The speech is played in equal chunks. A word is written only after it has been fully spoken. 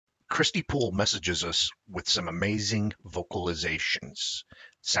Christy Poole messages us with some amazing vocalizations.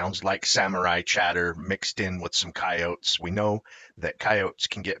 Sounds like samurai chatter mixed in with some coyotes. We know that coyotes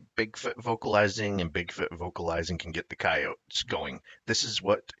can get Bigfoot vocalizing and Bigfoot vocalizing can get the coyotes going. This is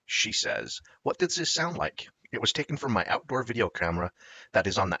what she says. What does this sound like? It was taken from my outdoor video camera that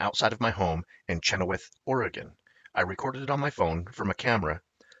is on the outside of my home in Chenowith, Oregon. I recorded it on my phone from a camera,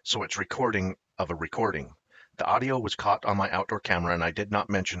 so it's recording of a recording. The audio was caught on my outdoor camera, and I did not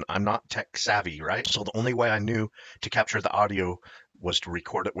mention I'm not tech savvy, right? So the only way I knew to capture the audio was to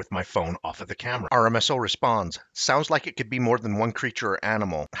record it with my phone off of the camera. RMSO responds, sounds like it could be more than one creature or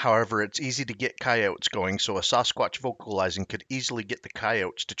animal. However, it's easy to get coyotes going, so a Sasquatch vocalizing could easily get the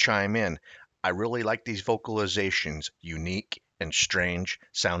coyotes to chime in. I really like these vocalizations, unique and strange,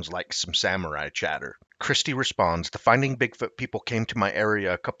 sounds like some samurai chatter. Christy responds, the Finding Bigfoot people came to my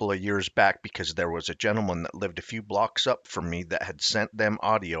area a couple of years back because there was a gentleman that lived a few blocks up from me that had sent them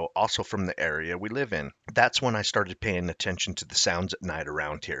audio also from the area we live in. That's when I started paying attention to the sounds at night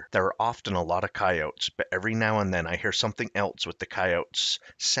around here. There are often a lot of coyotes, but every now and then I hear something else with the coyotes'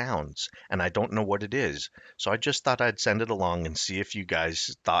 sounds, and I don't know what it is. So I just thought I'd send it along and see if you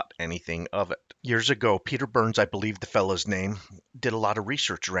guys thought anything of it. Years ago, Peter Burns, I believe the fellow's name, did a lot of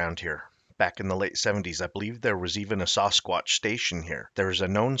research around here. Back in the late 70s, I believe there was even a Sasquatch station here. There is a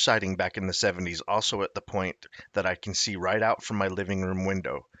known sighting back in the 70s, also at the point that I can see right out from my living room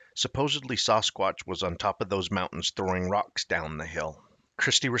window. Supposedly Sasquatch was on top of those mountains throwing rocks down the hill.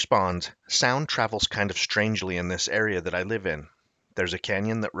 Christy responds, sound travels kind of strangely in this area that I live in. There's a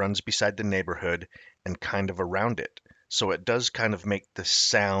canyon that runs beside the neighborhood and kind of around it, so it does kind of make the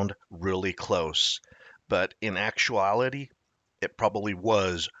sound really close. But in actuality, it probably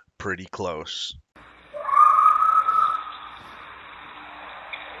was pretty close.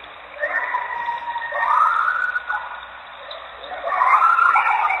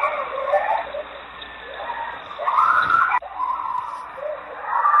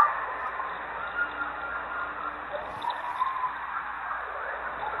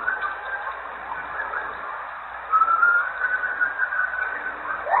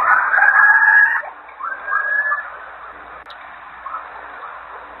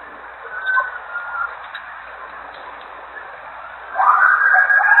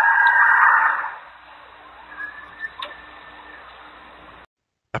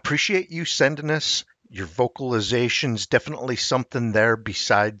 Appreciate you sending us your vocalizations. Definitely something there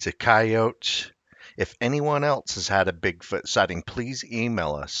besides a coyote. If anyone else has had a Bigfoot sighting, please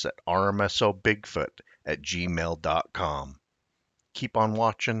email us at rmsobigfoot@gmail.com. Keep on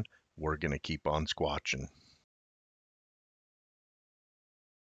watching. We're going to keep on squatching.